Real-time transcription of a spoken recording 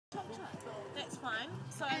That's fine.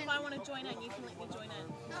 So if I want to join in, you can let me join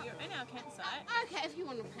in. You're in our campsite. Okay, if you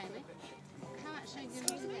want to pay me. How much are you going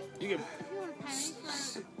to give me? You can. If you want to pay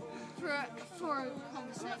me for a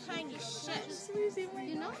conversation. I'm not paying you shit.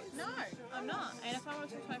 You're not? No, I'm not. And if I want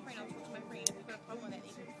to talk to my friend, I'll talk to my friend. If you've got a problem with that,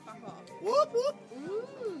 you can fuck off. Whoop, whoop.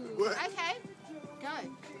 Ooh. Okay. Go.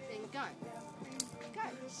 Then go. Go.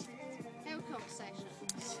 Have a conversation.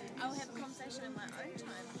 I'll have a conversation in my own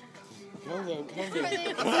time. Come on. Can I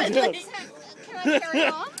carry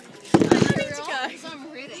on? Because I'm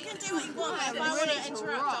ready. You can do what you want. If I want to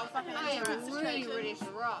interrupt, I'll fucking interrupt. I am really ready to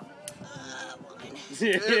rock.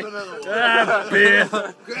 Beer.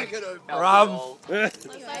 Crack it open. Rum.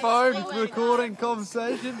 Phone recording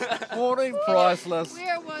conversation. Morning priceless.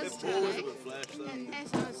 Where I was today, and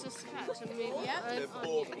as I was just about to move on,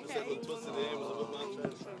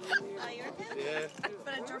 Are you okay? Yeah.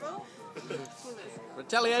 Bit of dribble?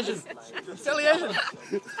 Retaliation.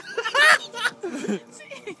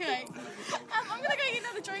 Okay. I'm gonna go get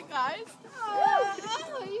another drink, guys.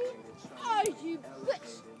 you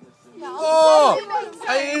bitch. Oh,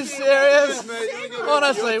 are you serious?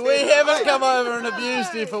 Honestly, we haven't come over and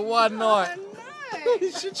abused you for one night.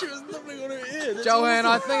 Shit, she was nibbling on her ear. That's Joanne,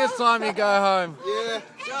 I awesome. think it's time you go home. Yeah.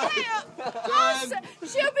 Joanne.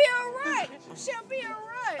 She'll be alright. She'll be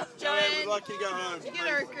alright. Joanne, we'd like you to go home. You're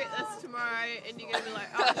gonna regret this tomorrow, and you're gonna be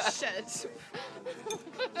like, oh shit.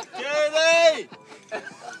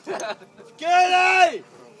 Gertie!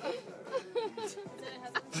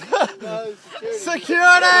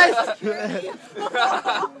 Security!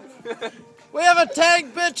 We have a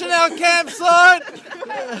tank bitch in our campsite!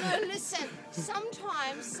 Listen,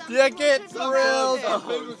 sometimes You get thrilled.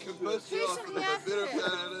 People can piss you off. something Better after get it.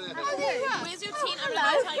 out of there. Where's your tent? I'm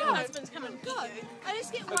gonna tell your husband to come and get you. I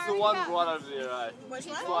just get worried It's the one about... right over there, eh? Which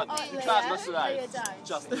One. one? You can't miss it, eh? Leah, don't.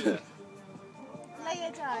 Just there.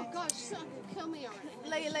 Leah, don't. Gosh, someone could kill me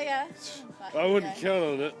already. Leah. I wouldn't count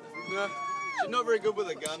on it. No, she's not very good with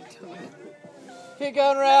a gun. Keep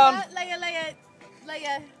going round.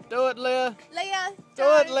 Leah. Do it, Leah. Leah. Do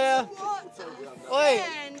it, Leah. Wait,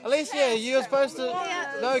 Alicia, you were supposed to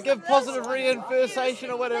give positive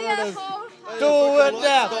reinformation or whatever it is. Do it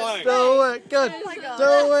now. Do it. Good. Oh my God.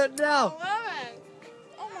 Do it now.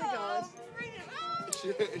 Oh my god. She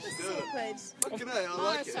did it. Fucking hell, I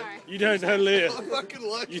like it. Sorry. You don't know Leah. I fucking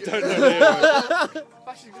like it. You don't know Leah.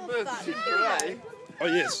 Oh,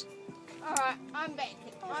 yes. Alright, I'm back.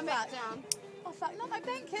 I'm back down. Oh fuck, not my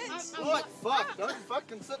blanket. What? Fuck, don't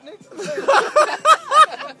fucking sit next to me. Go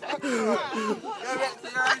back to your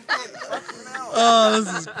own tent. Fucking hell. Oh,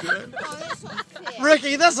 this is good. Oh, that's not fair.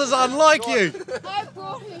 Ricky, this is unlike you. I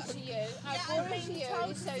brought her to you. I brought her to you,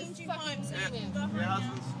 so fucking Your husband's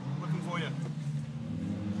looking for you.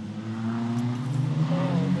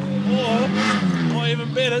 Or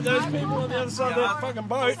even better, those people on the other side of that fucking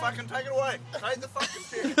boat. Fucking take it away. Take the fucking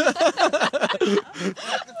chair. Take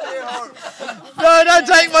the chair home. No, don't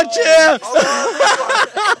take my chair. Do you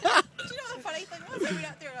know what the funny thing was? I went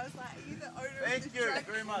out there and I was like, are you the owner of Thank this you drug?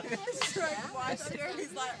 very much. This drug wife under?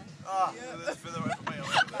 He's like, Ah, that's further away from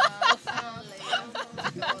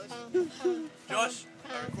me. Josh,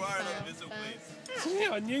 I require another visit, please.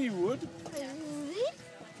 Yeah, I knew you would.